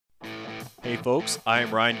Hey folks, I am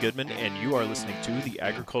Ryan Goodman, and you are listening to the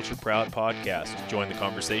Agriculture Proud podcast. Join the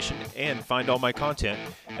conversation and find all my content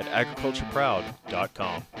at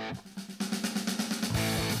agricultureproud.com.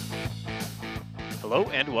 Hello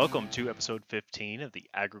and welcome to episode 15 of the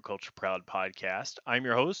Agriculture Proud podcast. I'm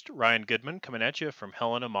your host, Ryan Goodman, coming at you from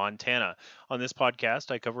Helena, Montana. On this podcast,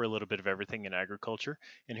 I cover a little bit of everything in agriculture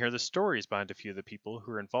and hear the stories behind a few of the people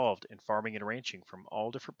who are involved in farming and ranching from all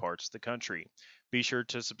different parts of the country. Be sure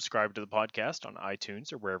to subscribe to the podcast on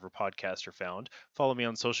iTunes or wherever podcasts are found. Follow me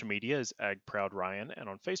on social media as AgProudRyan and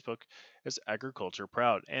on Facebook as Agriculture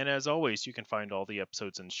Proud. And as always, you can find all the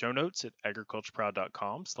episodes and show notes at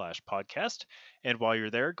agricultureproud.com/podcast. And while you're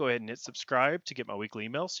there, go ahead and hit subscribe to get my weekly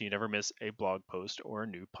email so you never miss a blog post or a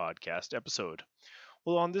new podcast episode.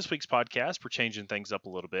 Well, on this week's podcast, we're changing things up a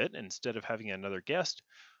little bit. Instead of having another guest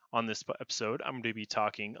on this episode, I'm going to be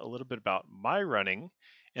talking a little bit about my running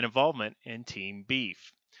and involvement in Team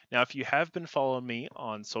Beef. Now, if you have been following me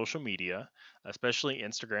on social media, especially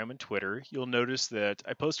Instagram and Twitter, you'll notice that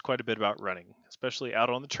I post quite a bit about running, especially out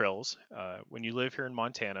on the trails. When you live here in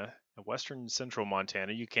Montana, western central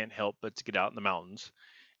Montana, you can't help but to get out in the mountains.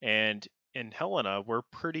 And in Helena, we're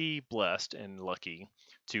pretty blessed and lucky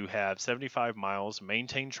to have 75 miles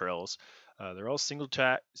maintained trails. They're all single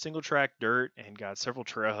track dirt and got several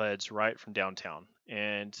trailheads right from downtown.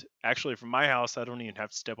 And actually, from my house, I don't even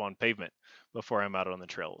have to step on pavement before I'm out on the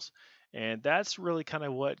trails. And that's really kind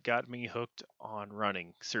of what got me hooked on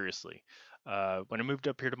running, seriously. When I moved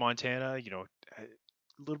up here to Montana, a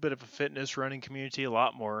little bit of a fitness running community, a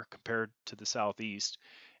lot more compared to the Southeast.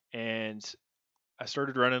 And I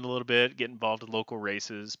started running a little bit, get involved in local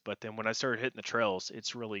races, but then when I started hitting the trails,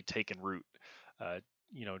 it's really taken root,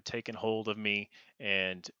 taken hold of me,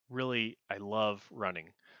 and really I love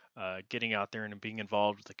running. Getting out there and being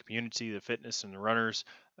involved with the community, the fitness, and the runners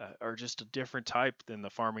are just a different type than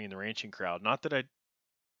the farming and the ranching crowd. Not that I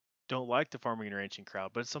don't like the farming and ranching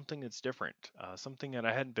crowd, but it's something that's different, something that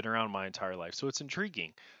I hadn't been around my entire life. So it's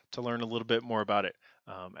intriguing to learn a little bit more about it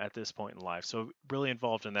at this point in life. So really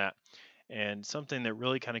involved in that. And something that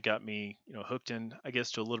really kind of got me, hooked in, I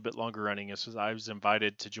guess, to a little bit longer running is I was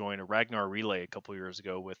invited to join a Ragnar relay a couple years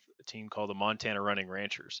ago with a team called the Montana Running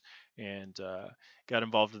Ranchers, and got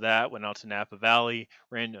involved with that. Went out to Napa Valley,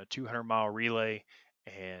 ran a 200-mile relay,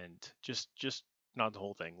 and just not the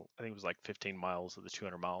whole thing. I think it was like 15 miles of the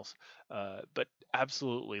 200 miles, but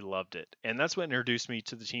absolutely loved it. And that's what introduced me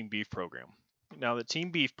to the Team Beef program. Now, the Team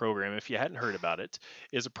Beef program, if you hadn't heard about it,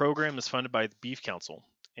 is a program that's funded by the Beef Council.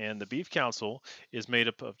 And the Beef Council is made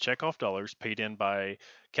up of checkoff dollars paid in by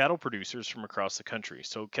cattle producers from across the country.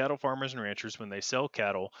 So, cattle farmers and ranchers, when they sell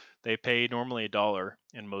cattle, they pay normally $1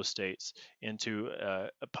 in most states into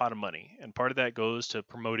a pot of money. And part of that goes to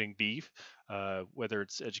promoting beef, whether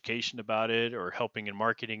it's education about it or helping in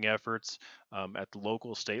marketing efforts at the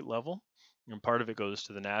local state level. And part of it goes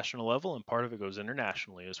to the national level, and part of it goes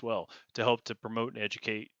internationally as well to help to promote and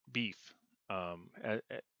educate beef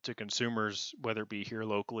to consumers, whether it be here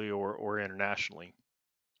locally or internationally.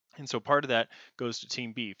 And so part of that goes to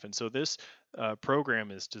Team Beef. And so this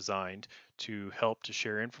program is designed to help to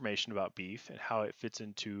share information about beef and how it fits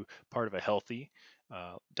into part of a healthy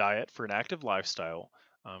diet for an active lifestyle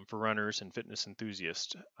for runners and fitness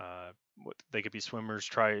enthusiasts. They could be swimmers,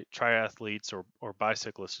 triathletes, or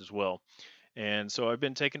bicyclists as well. And so I've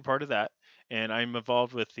been taking part of that, and I'm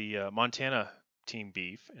involved with the Montana Team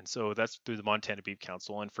Beef, and so that's through the Montana Beef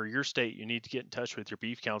Council. And for your state, you need to get in touch with your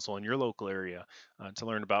beef council in your local area to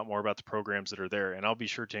learn more about the programs that are there. And I'll be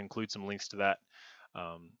sure to include some links to that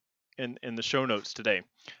um, in the show notes today.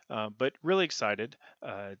 But really excited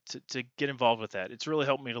to get involved with that. It's really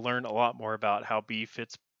helped me to learn a lot more about how beef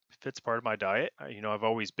fits part of my diet. I've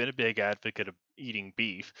always been a big advocate of eating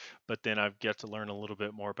beef, but then I've got to learn a little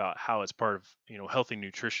bit more about how it's part of healthy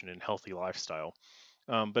nutrition and healthy lifestyle.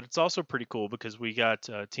 But it's also pretty cool because we got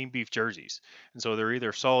Team Beef jerseys. And so they're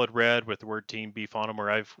either solid red with the word Team Beef on them,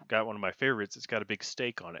 or I've got one of my favorites. It's got a big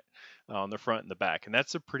steak on it on the front and the back. And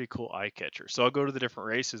that's a pretty cool eye catcher. So I'll go to the different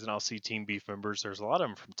races and I'll see Team Beef members. There's a lot of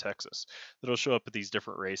them from Texas that'll show up at these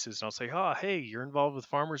different races. And I'll say, oh, hey, you're involved with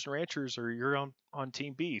farmers and ranchers, or you're on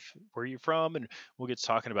Team Beef. Where are you from? And we'll get to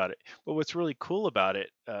talking about it. But what's really cool about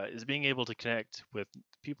it is being able to connect with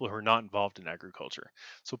people who are not involved in agriculture.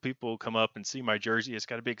 So people will come up and see my jersey. It's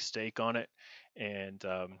got a big steak on it, and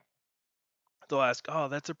they'll ask, "Oh,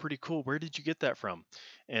 that's a pretty cool. Where did you get that from?"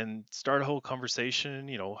 And start a whole conversation.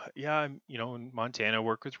 Yeah, I'm in Montana,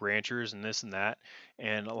 work with ranchers and this and that.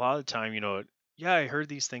 And a lot of the time, Yeah, I heard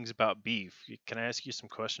these things about beef. Can I ask you some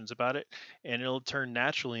questions about it? And it'll turn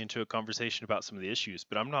naturally into a conversation about some of the issues,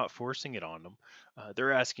 but I'm not forcing it on them.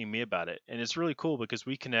 They're asking me about it. And it's really cool because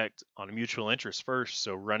we connect on a mutual interest first.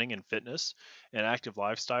 So, running and fitness and active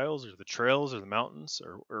lifestyles, or the trails, or the mountains,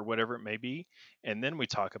 or whatever it may be. And then we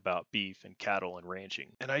talk about beef and cattle and ranching.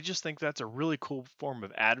 And I just think that's a really cool form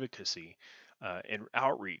of advocacy and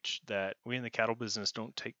outreach that we in the cattle business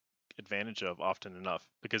don't take advantage of often enough,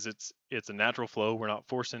 because it's a natural flow. We're not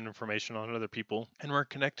forcing information on other people, and we're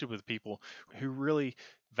connected with people who really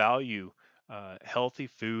value healthy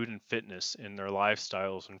food and fitness in their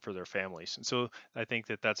lifestyles and for their families. And so I think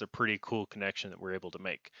that that's a pretty cool connection that we're able to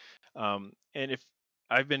make. And if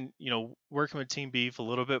I've been, working with Team Beef a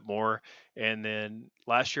little bit more, and then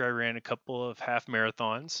last year I ran a couple of half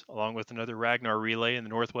marathons along with another Ragnar relay in the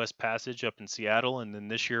Northwest Passage up in Seattle, and then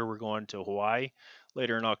this year we're going to Hawaii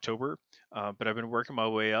later in October. But I've been working my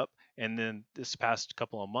way up. And then this past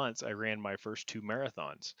couple of months, I ran my first two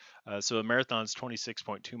marathons. So a marathon's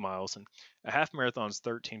 26.2 miles, and a half marathon's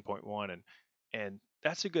 13.1, and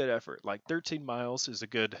that's a good effort. Like 13 miles is a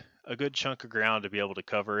good chunk of ground to be able to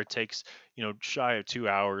cover. It takes shy of 2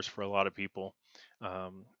 hours for a lot of people.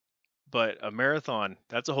 Um, but a marathon,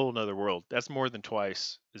 that's a whole nother world. That's more than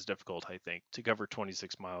twice as difficult, I think, to cover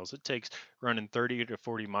 26 miles. It takes running 30 to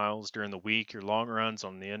 40 miles during the week. Your long runs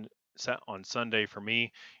on the end on Sunday for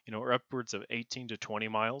me, are upwards of 18 to 20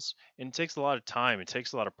 miles, and it takes a lot of time. It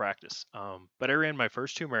takes a lot of practice. But I ran my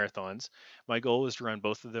first two marathons. My goal was to run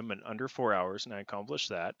both of them in under 4 hours, and I accomplished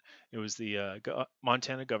that. It was the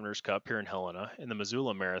Montana Governor's Cup here in Helena and the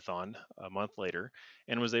Missoula Marathon a month later,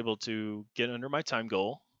 and was able to get under my time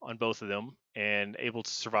goal on both of them and able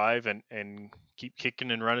to survive and keep kicking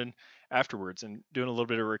and running afterwards, and doing a little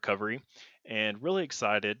bit of recovery, and really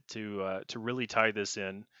excited to really tie this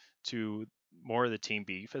in to more of the Team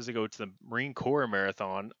Beef as I go to the Marine Corps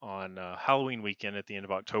Marathon on Halloween weekend at the end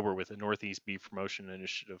of October with the Northeast Beef Promotion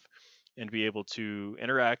Initiative, and be able to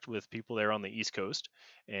interact with people there on the East Coast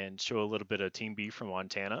and show a little bit of Team Beef from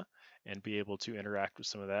Montana, and be able to interact with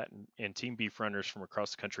some of that, and Team Beef runners from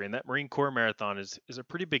across the country. And that Marine Corps Marathon is a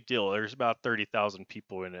pretty big deal. There's about 30,000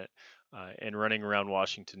 people in it, and running around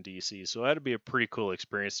Washington D.C. So that'd be a pretty cool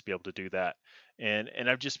experience to be able to do that. And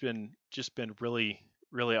I've just been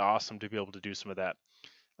really awesome to be able to do some of that.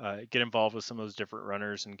 Get involved with some of those different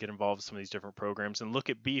runners, and get involved with some of these different programs, and look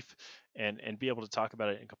at beef and be able to talk about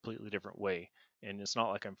it in a completely different way. And it's not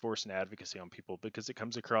like I'm forcing advocacy on people, because it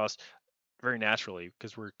comes across very naturally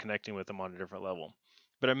because we're connecting with them on a different level.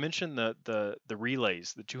 But I mentioned the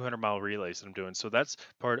relays, the 200-mile relays that I'm doing. So that's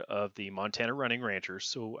part of the Montana Running Ranchers.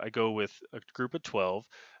 So I go with a group of 12,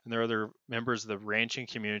 and there are other members of the ranching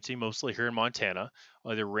community, mostly here in Montana,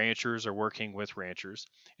 either ranchers or working with ranchers.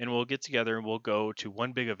 And we'll get together and we'll go to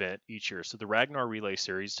one big event each year. So the Ragnar Relay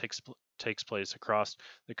Series takes place across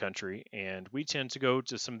the country, and we tend to go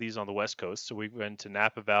to some of these on the West Coast. So we've been to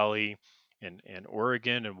Napa Valley, and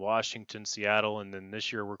Oregon and Washington, Seattle, and then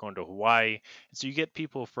this year we're going to Hawaii. And so you get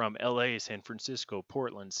people from LA, San Francisco,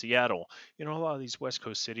 Portland, Seattle, a lot of these West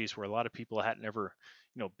Coast cities where a lot of people hadn't ever,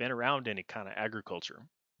 been around any kind of agriculture.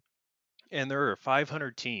 And there are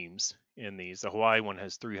 500 teams in these. The Hawaii one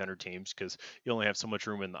has 300 teams because you only have so much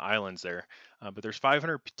room in the islands there. But there's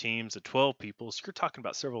 500 teams of 12 people, so you're talking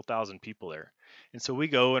about several thousand people there. And so we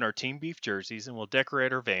go in our Team Beef jerseys, and we'll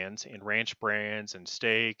decorate our vans in ranch brands and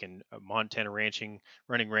steak and Montana Ranching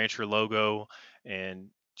Running Rancher logo, and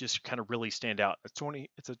just kind of really stand out.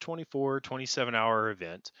 It's a 24, 27-hour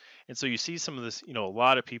event. And so you see some of this, a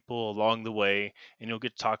lot of people along the way, and you'll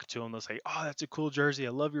get talking to them. They'll say, "Oh, that's a cool jersey.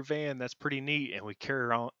 I love your van. That's pretty neat." And we carry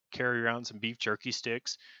around some beef jerky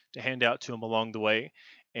sticks to hand out to them along the way,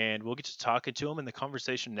 and we'll get to talking to them, and the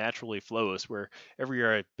conversation naturally flows. Where every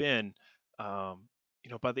year I've been,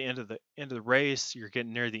 by the end of the race, you're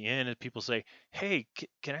getting near the end, and people say, "Hey,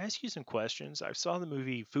 can I ask you some questions? I saw the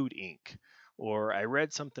movie Food Inc." Or I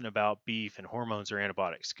read something about beef and hormones or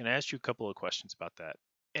antibiotics. Can I ask you a couple of questions about that?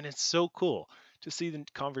 And it's so cool to see the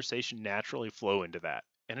conversation naturally flow into that.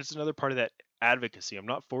 And it's another part of that advocacy. I'm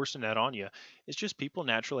not forcing that on you. It's just people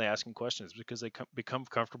naturally asking questions because they become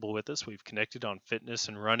comfortable with us. We've connected on fitness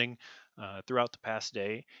and running throughout the past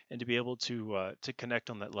day, and to be able to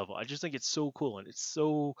connect on that level, I just think it's so cool, and it's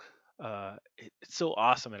so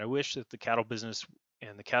awesome. And I wish that the cattle business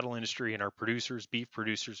and the cattle industry and our producers, beef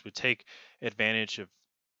producers, would take advantage of.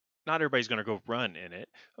 Not everybody's going to go run in it,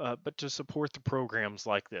 but to support the programs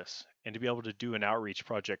like this, and to be able to do an outreach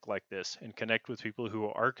project like this and connect with people who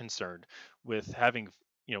are concerned with having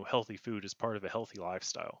healthy food as part of a healthy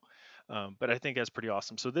lifestyle. But I think that's pretty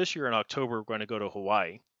awesome. So this year in October we're going to go to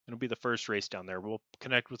Hawaii, It'll be the first race down there. We'll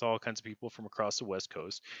connect with all kinds of people from across the West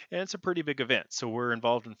Coast, and it's a pretty big event. So we're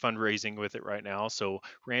involved in fundraising with it right now. So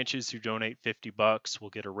ranches who donate $50 will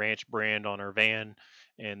get a ranch brand on our van,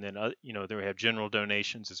 and then there we have general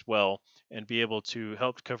donations as well, and be able to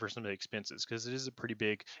help cover some of the expenses because it is a pretty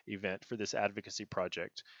big event for this advocacy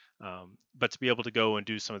project. But to be able to go and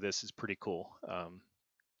do some of this is pretty cool.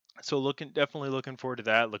 So definitely looking forward to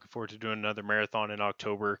that. Looking forward to doing another marathon in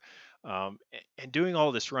October. And doing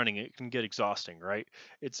all this running, it can get exhausting, right?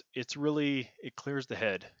 It's really, it clears the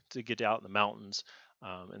head to get out in the mountains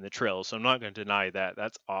and the trails. So I'm not going to deny that.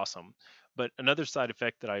 That's awesome. But another side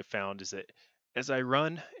effect that I found is that as I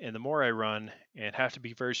run, and the more I run and have to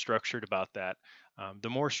be very structured about that, the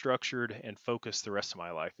more structured and focused the rest of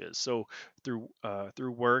my life is. So through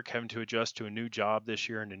work, having to adjust to a new job this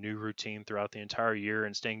year and a new routine throughout the entire year,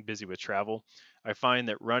 and staying busy with travel, I find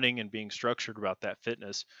that running and being structured about that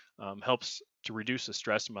fitness helps to reduce the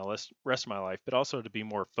stress in my rest of my life, but also to be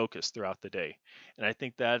more focused throughout the day. And I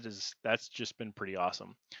think that's just been pretty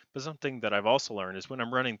awesome. But something that I've also learned is when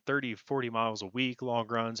I'm running 30, 40 miles a week, long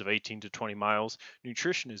runs of 18 to 20 miles,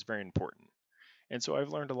 nutrition is very important. And so I've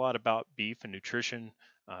learned a lot about beef and nutrition,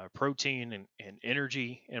 protein and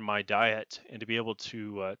energy in my diet, and to be able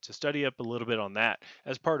to study up a little bit on that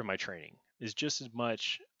as part of my training is just as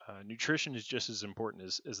much. Nutrition is just as important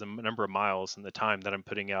as the number of miles and the time that I'm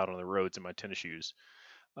putting out on the roads in my tennis shoes.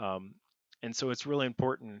 Um, and so it's really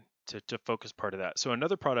important to focus part of that. So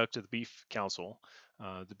another product of the Beef Council,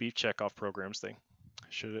 the Beef Checkoff programs thing,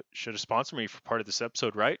 should have sponsored me for part of this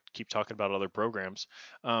episode, right? Keep talking about other programs.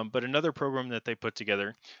 But another program that they put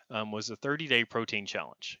together was a 30-day protein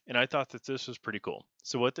challenge, and I thought that this was pretty cool.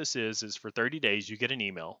 So what this is for 30 days you get an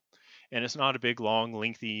email, and it's not a big, long,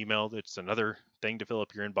 lengthy email that's another thing to fill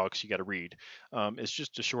up your inbox you got to read. It's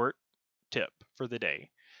just a short tip for the day,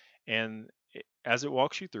 and as it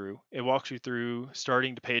walks you through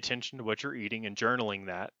starting to pay attention to what you're eating and journaling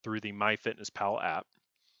that through the MyFitnessPal app,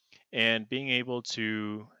 and being able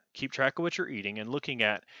to keep track of what you're eating and looking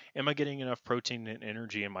at, am I getting enough protein and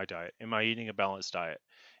energy in my diet? Am I eating a balanced diet?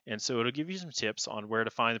 And so it'll give you some tips on where to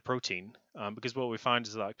find the protein, because what we find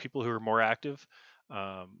is like people who are more active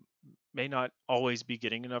um, may not always be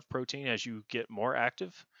getting enough protein as you get more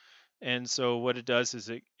active. And so what it does is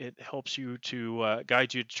it helps you to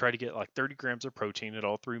guide you to try to get like 30 grams of protein at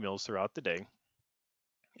all 3 meals throughout the day,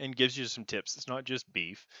 and gives you some tips. It's not just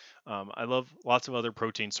beef. I love lots of other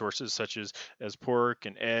protein sources such as pork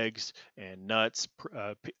and eggs and nuts.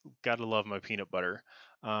 Gotta love my peanut butter.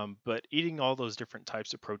 But eating all those different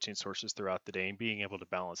types of protein sources throughout the day and being able to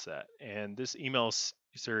balance that. And this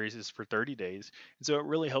series is for 30 days, and so it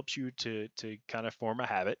really helps you to kind of form a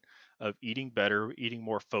habit of eating better, eating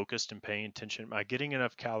more focused, and paying attention. Am I getting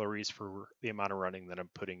enough calories for the amount of running that I'm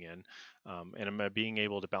putting in? And am I being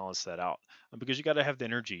able to balance that out? Because you got to have the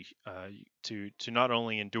energy to not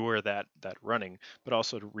only endure that running, but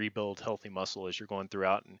also to rebuild healthy muscle as you're going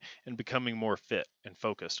throughout, and becoming more fit and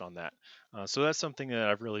focused on that. So that's something that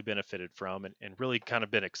I've really benefited from, and really kind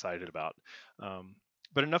of been excited about.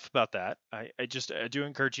 But enough about that. I do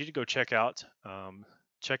encourage you to go check out some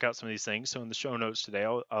of these things. So in the show notes today,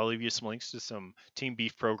 I'll leave you some links to some Team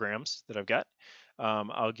Beef programs that I've got.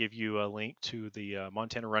 I'll give you a link to the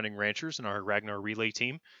Montana Running Ranchers and our Ragnar Relay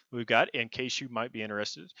team we've got, in case you might be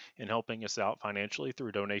interested in helping us out financially through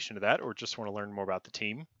a donation to that, or just want to learn more about the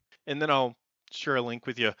team. And then I'll share a link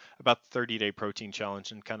with you about the 30-day protein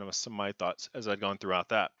challenge and kind of some of my thoughts as I've gone throughout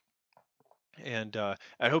that. And I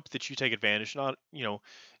hope that you take advantage, not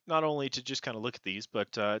only to just kind of look at these,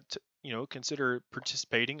 but to consider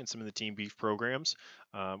participating in some of the Team Beef programs,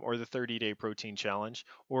 or the 30-day protein challenge,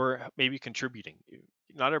 or maybe contributing.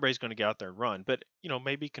 Not everybody's going to get out there and run, but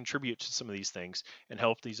maybe contribute to some of these things and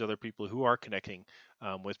help these other people who are connecting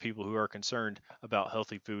with people who are concerned about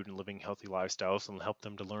healthy food and living healthy lifestyles, and help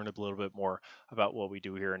them to learn a little bit more about what we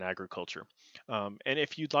do here in agriculture. And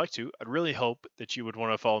if you'd like to, I'd really hope that you would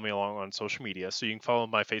want to follow me along on social media. So you can follow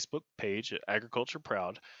my Facebook page at Agriculture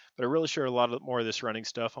Proud, but I really share a lot more of this running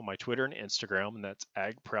stuff on my Twitter and Instagram, and that's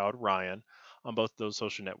Ag Proud Ryan on both those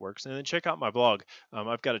social networks. And then check out my blog.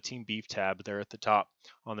 I've got a Team Beef tab there at the top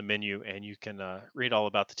on the menu, and you can read all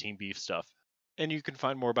about the Team Beef stuff. And you can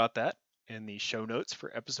find more about that in the show notes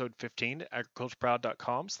for episode 15 at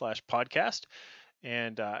agricultureproud.com/podcast.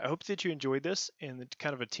 And I hope that you enjoyed this in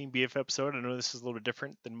kind of a Team Beef episode. I know this is a little bit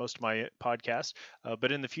different than most of my podcasts,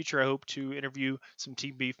 but in the future, I hope to interview some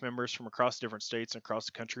Team Beef members from across different states and across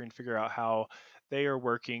the country, and figure out how they are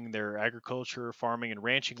working their agriculture, farming, and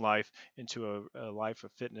ranching life into a life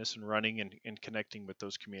of fitness and running and connecting with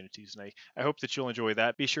those communities. And I hope that you'll enjoy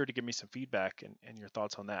that. Be sure to give me some feedback and your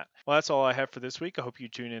thoughts on that. Well, that's all I have for this week. I hope you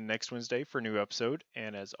tune in next Wednesday for a new episode.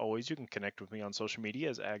 And as always, you can connect with me on social media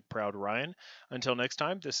as Ag Proud Ryan. Until next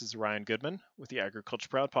time, this is Ryan Goodman with the Agriculture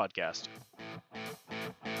Proud Podcast.